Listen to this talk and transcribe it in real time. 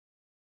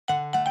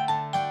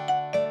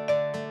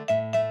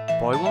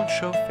Boy won't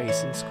show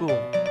face in school.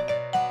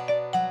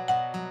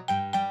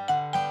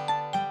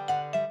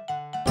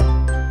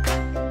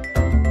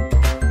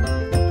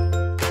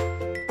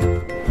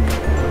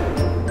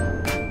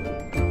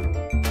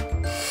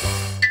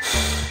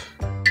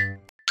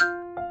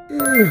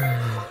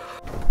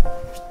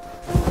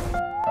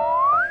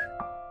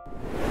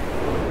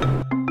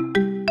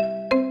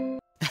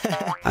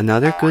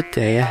 Another good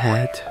day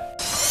ahead.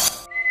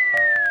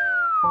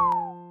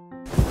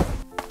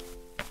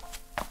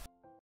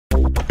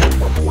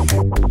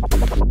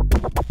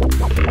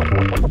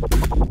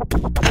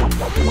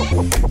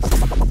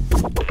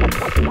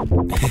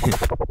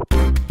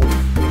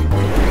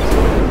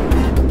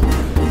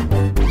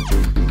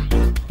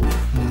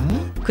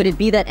 Could it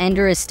be that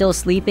Ender is still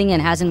sleeping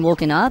and hasn't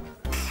woken up?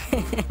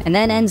 And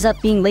then ends up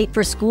being late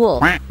for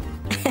school?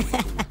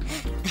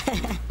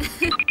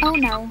 Oh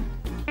no.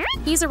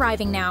 He's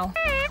arriving now.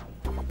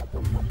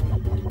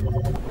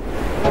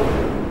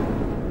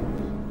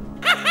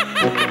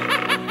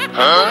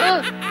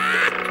 Huh?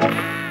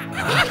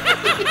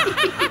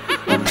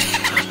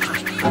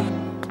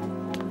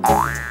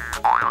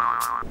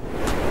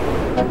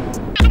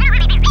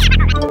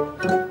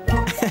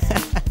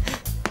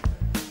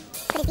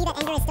 Could it be that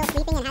Ender is still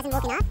sleeping and hasn't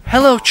woken up?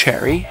 Hello,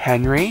 Cherry,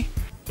 Henry.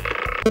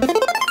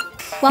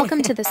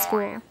 Welcome to the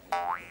school.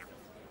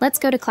 Let's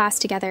go to class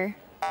together.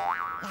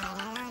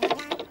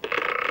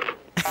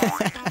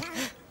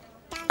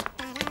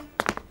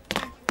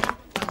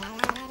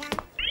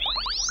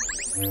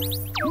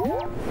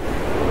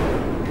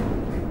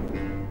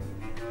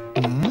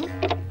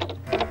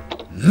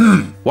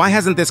 Why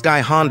hasn't this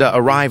guy Honda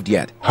arrived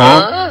yet?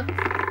 Huh?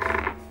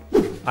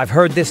 I've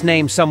heard this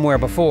name somewhere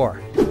before.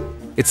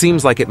 It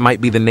seems like it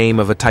might be the name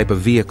of a type of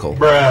vehicle.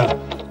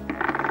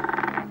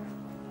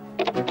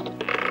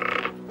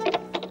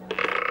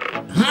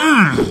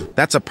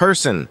 That's a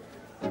person,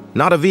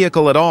 not a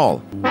vehicle at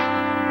all.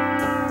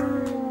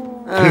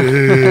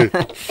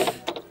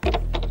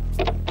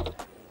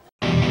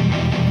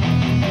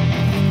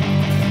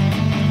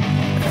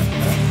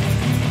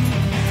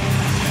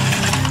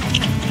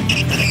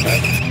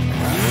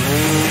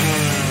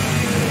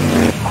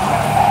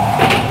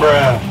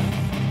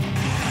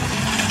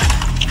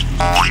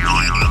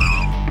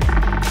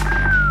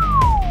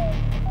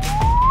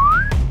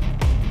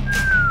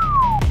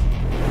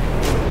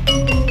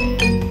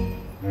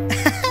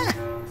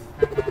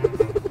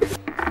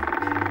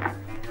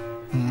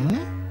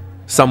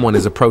 Someone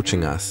is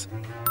approaching us.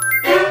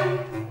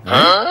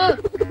 Huh?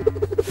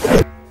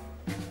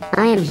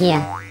 I am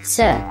here,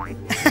 sir.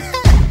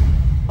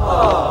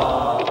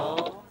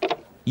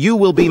 You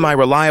will be my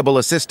reliable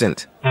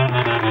assistant.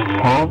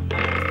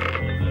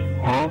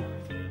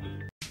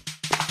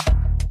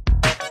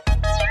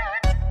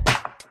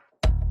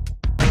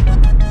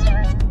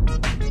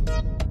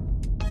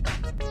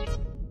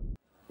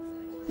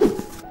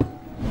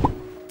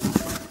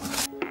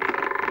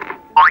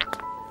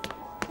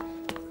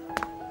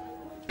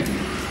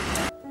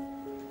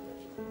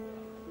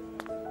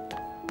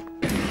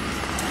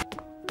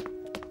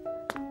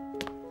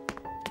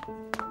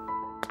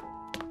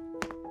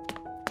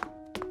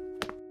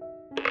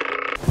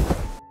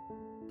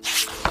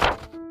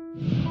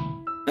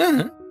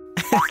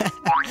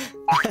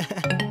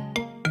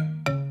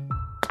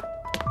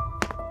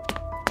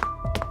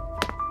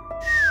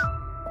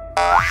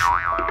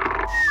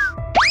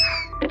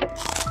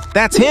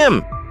 That's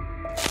him!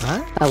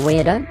 A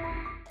weirdo?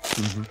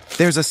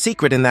 There's a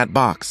secret in that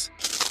box.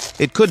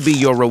 It could be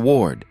your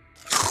reward.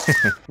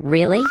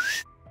 Really?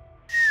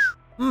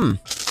 I'm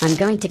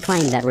going to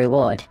claim that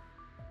reward.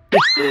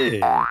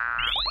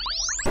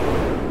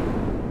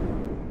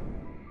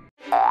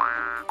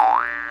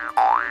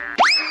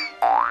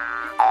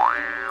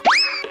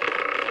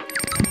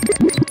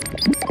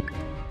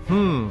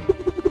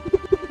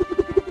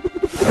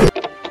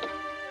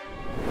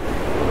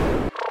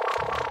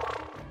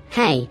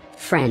 Hey,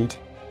 friend.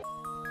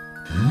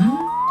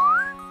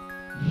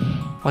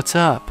 What's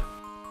up?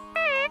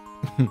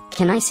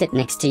 Can I sit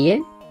next to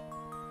you?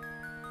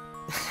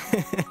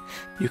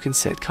 You can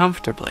sit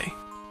comfortably.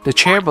 The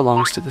chair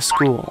belongs to the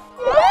school.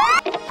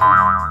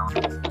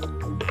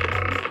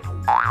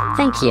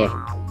 Thank you.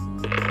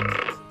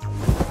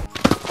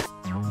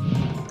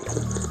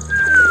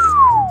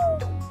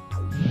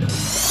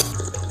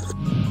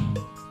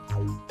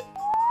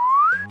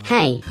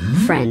 Hey,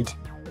 friend.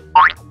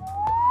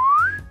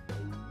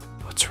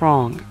 What's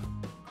wrong?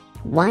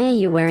 Why are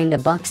you wearing the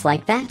box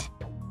like that?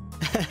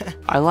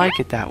 I like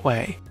it that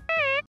way.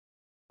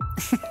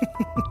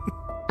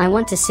 I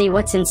want to see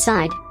what's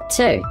inside,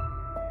 too.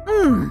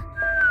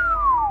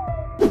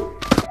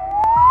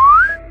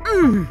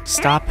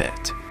 Stop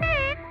it.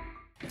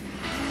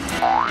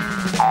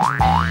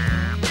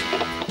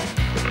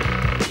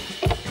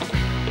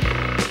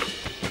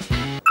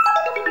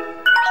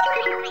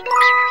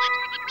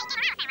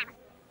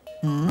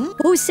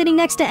 Who's sitting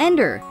next to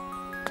Ender?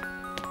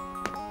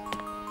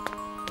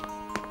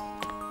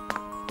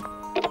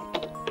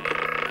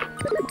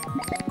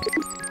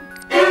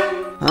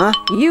 Huh?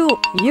 You,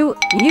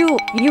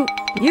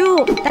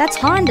 that's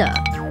Honda.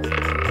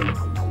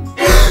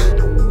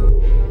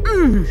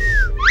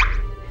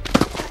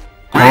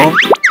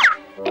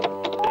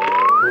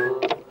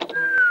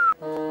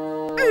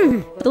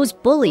 Those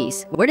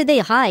bullies, where did they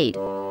hide?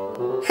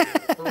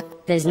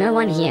 There's no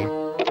one here.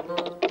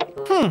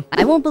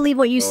 I won't believe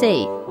what you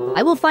say.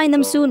 I will find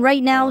them soon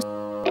right now.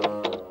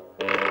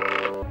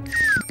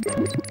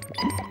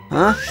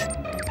 Huh?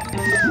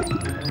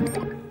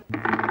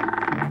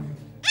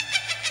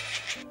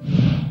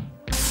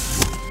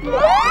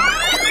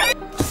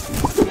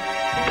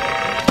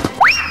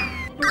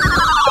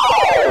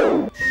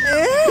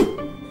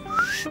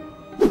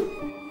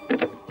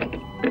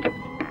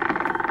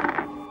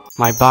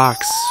 My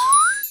box.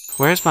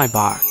 Where's my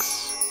box?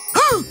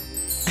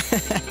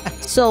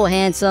 So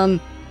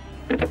handsome.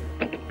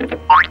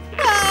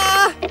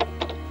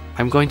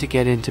 I'm going to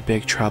get into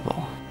big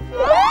trouble.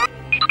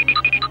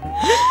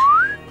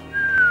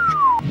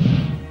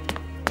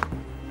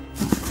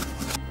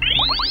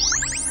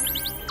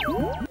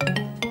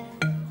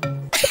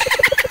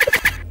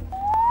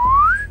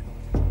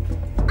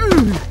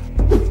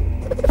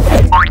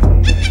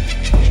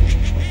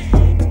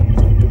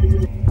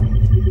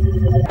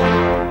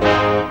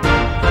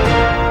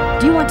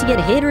 Do you want to get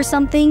hit or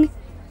something?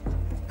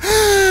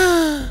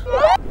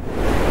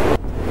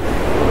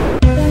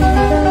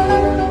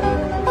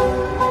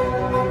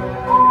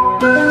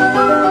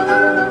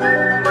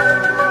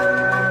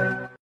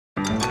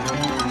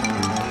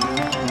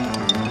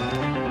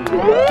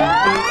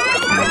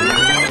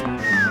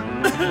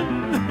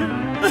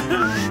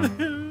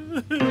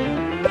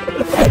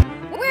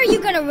 Where are you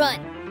gonna run?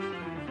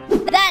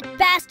 That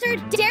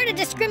bastard dare to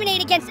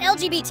discriminate against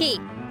LGBT.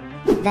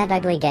 That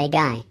ugly gay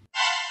guy.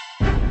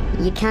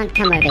 You can't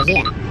come over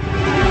here.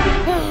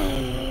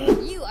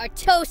 You are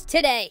toast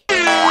today.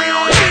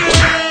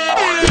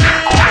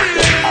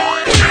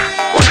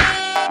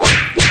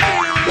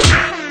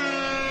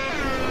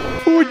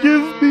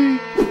 Forgive me.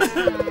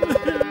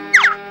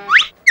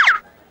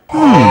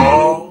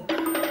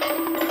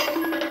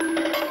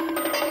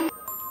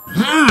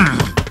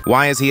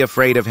 Why is he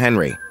afraid of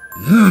Henry?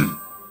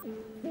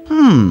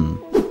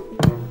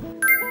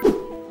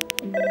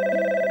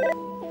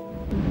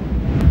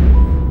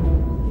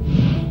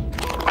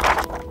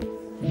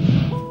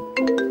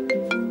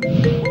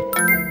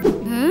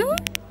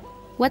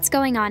 What's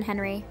going on,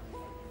 Henry?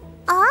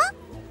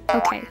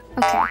 Okay.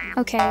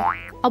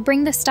 I'll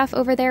bring the stuff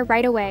over there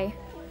right away.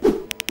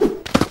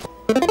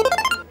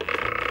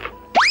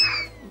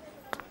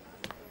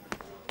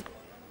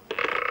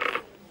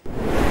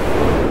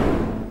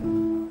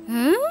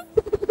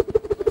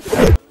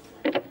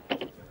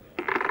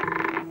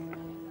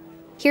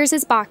 Here's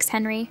his box,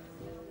 Henry.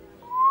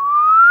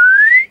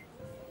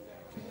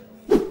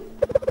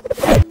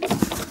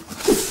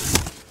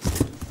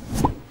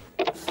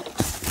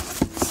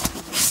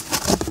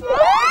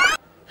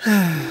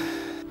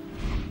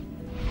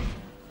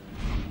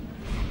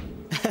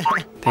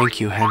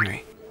 Thank you,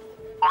 Henry.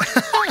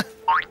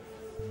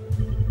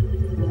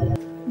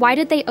 Why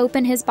did they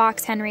open his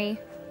box, Henry?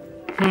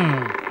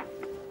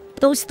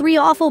 Those three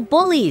awful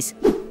bullies.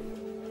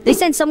 They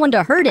sent someone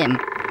to hurt him.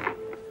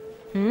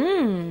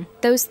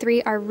 Those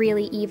three are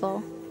really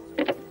evil.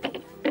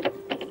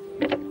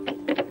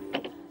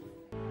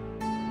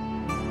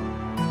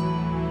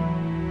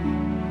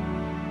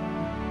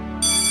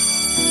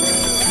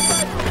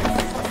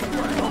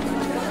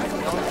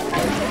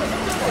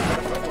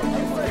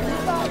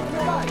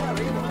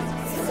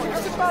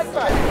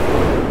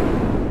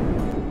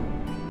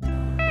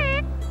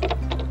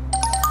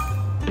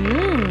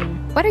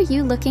 What are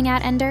you looking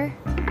at, Ender?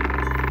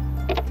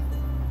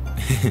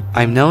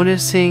 I'm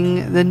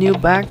noticing the new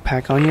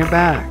backpack on your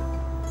back.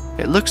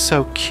 It looks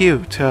so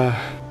cute.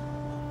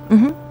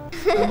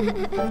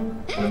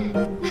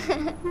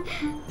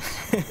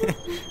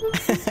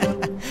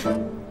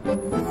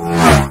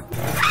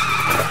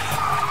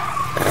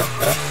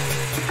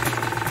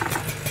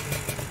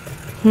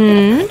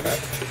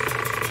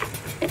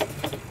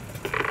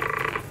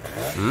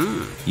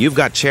 You've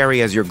got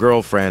Cherry as your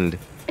girlfriend,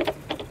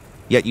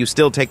 yet you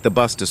still take the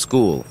bus to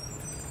school.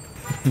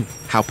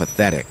 How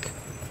pathetic.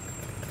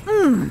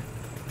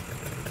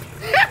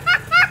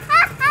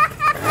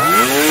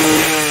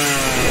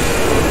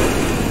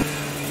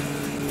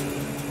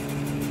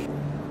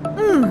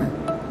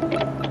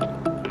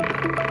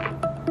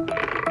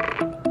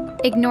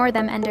 Ignore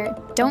them, Ender.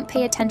 Don't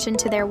pay attention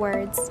to their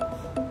words.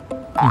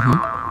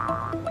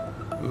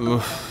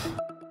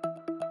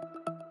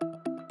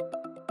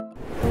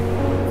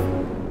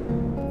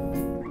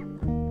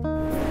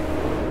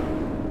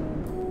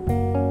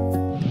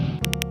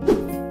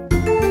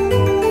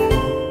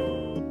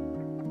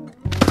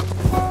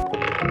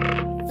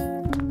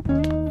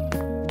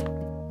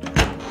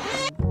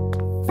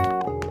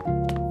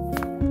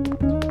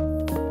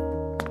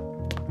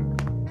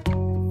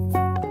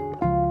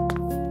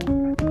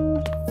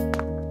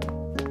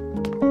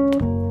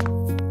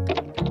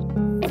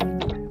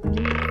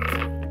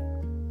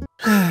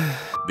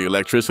 The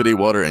electricity,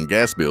 water, and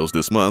gas bills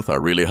this month are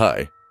really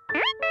high.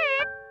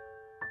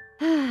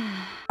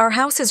 Our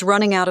house is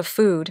running out of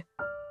food.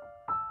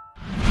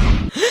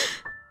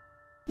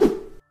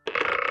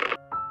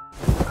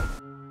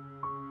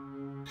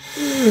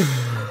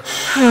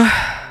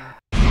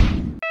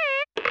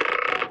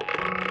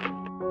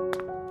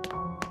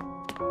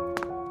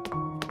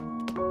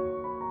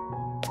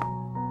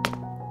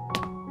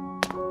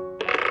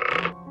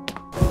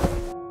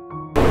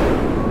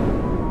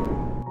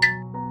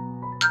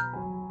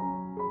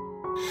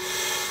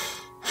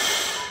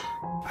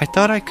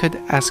 thought I could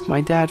ask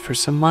my dad for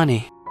some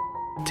money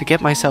to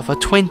get myself a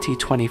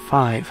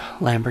 2025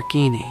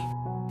 Lamborghini,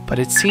 but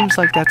it seems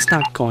like that's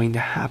not going to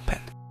happen.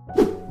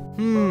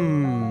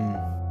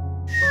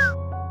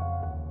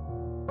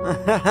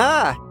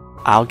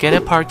 I'll get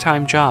a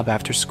part-time job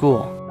after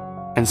school,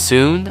 and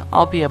soon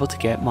I'll be able to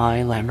get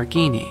my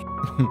Lamborghini.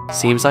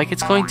 Seems like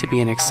it's going to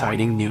be an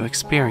exciting new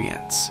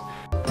experience.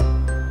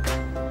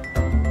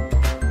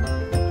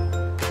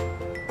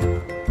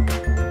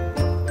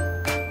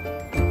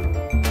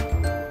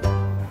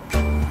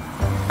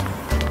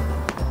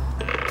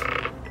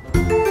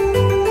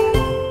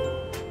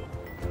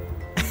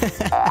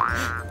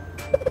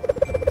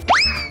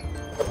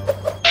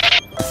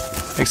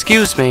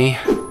 Excuse me,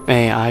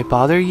 may I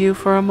bother you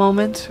for a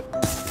moment?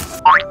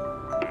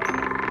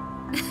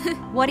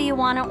 What do you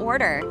want to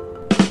order?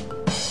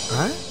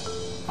 Huh?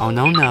 Oh,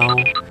 no.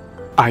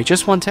 I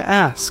just want to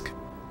ask.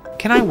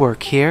 Can I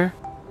work here?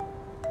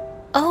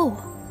 Oh.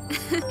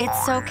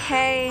 It's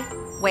okay.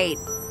 Wait,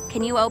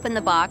 can you open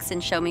the box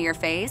and show me your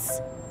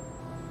face?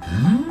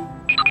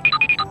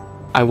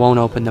 I won't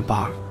open the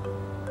box.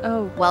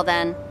 Oh. Well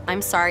then,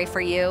 I'm sorry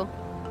for you.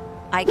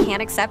 I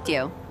can't accept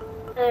you.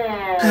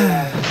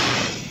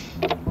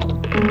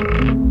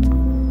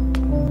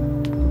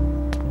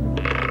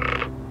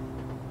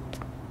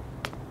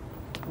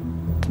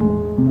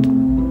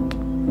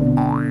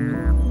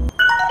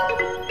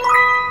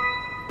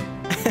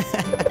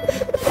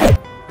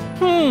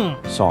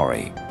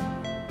 Sorry.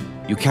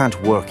 You can't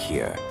work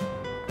here.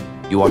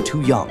 You are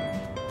too young.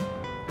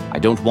 I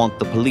don't want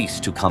the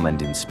police to come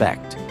and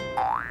inspect.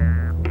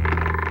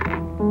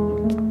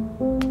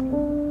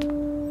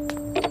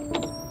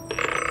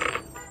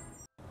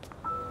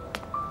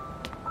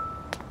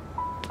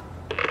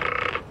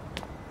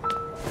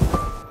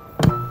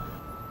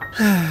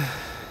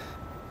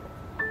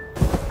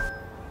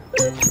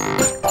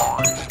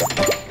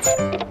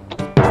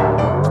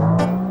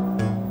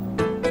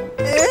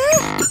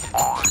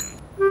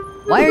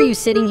 Why are you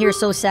sitting here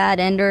so sad,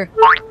 Ender?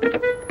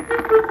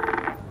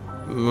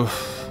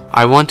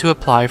 I want to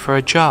apply for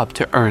a job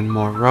to earn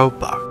more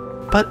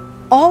Robux, but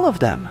all of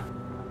them,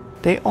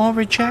 they all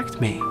reject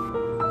me.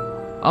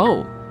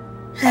 Oh.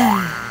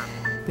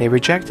 They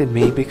rejected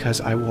me because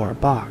I wore a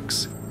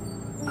box,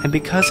 and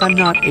because I'm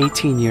not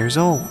 18 years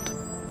old.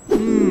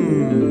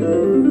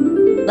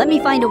 Let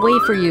me find a way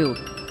for you.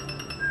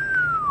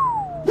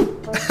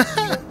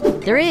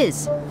 There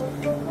is.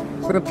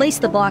 Replace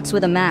the box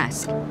with a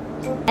mask.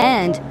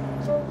 And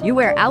you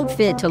wear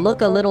outfit to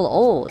look a little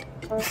old.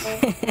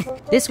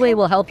 This way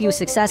will help you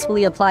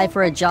successfully apply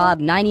for a job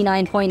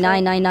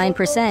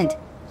 99.999%.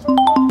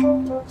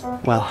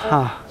 Well,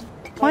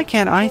 why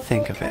can't I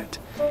think of it?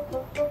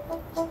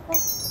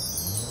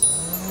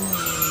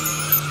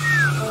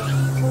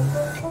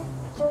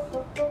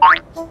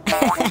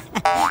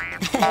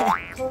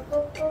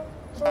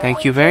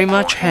 Thank you very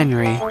much,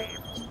 Henry.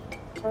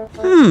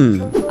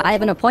 I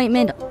have an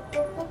appointment.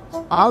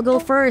 I'll go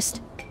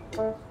first.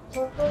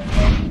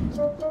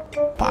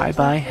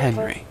 Bye-bye,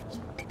 Henry.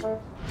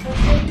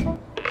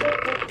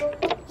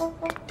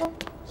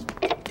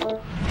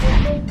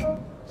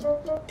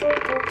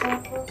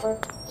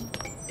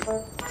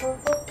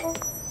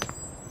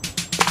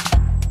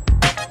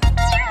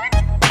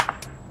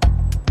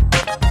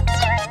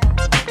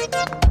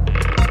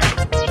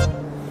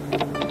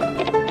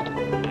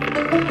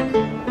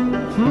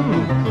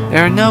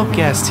 There are no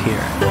guests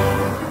here.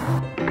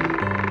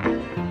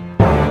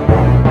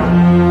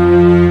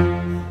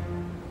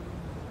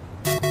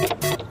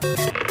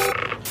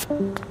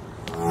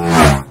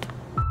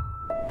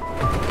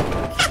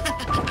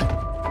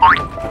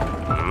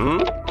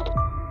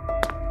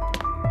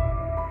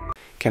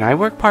 Can I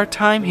work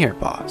part-time here,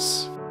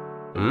 boss?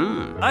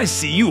 I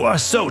see you are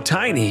so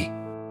tiny.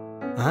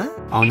 Huh?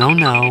 Oh,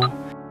 no.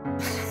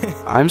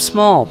 I'm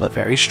small, but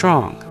very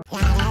strong.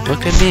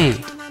 Look at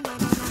me.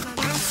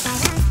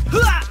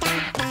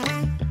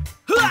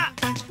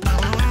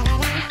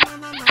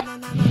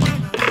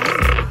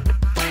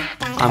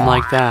 I'm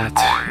like that.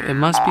 It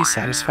must be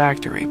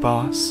satisfactory,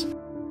 boss.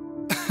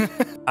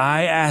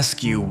 I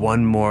ask you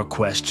one more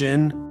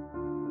question.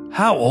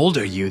 How old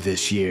are you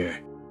this year?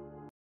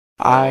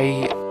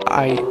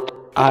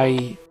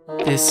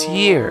 This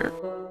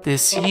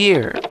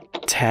year,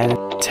 10,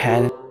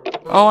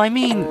 oh, I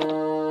mean,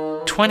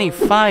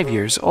 25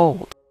 years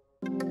old.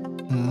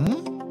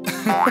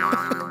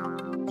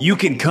 You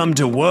can come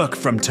to work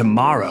from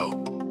tomorrow.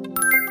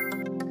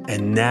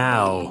 And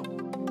now,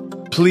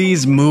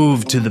 please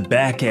move to the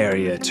back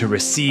area to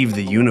receive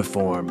the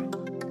uniform.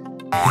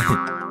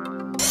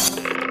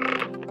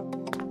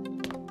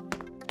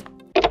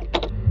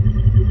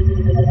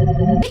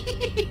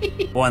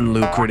 One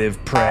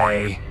lucrative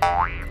prey.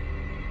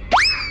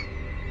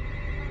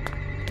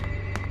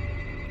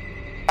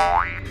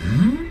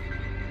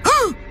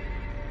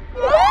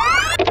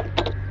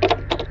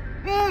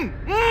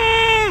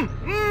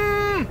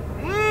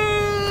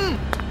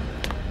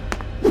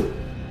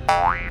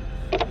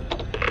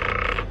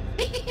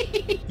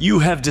 You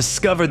have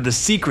discovered the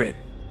secret.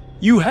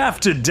 You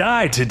have to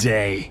die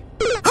today.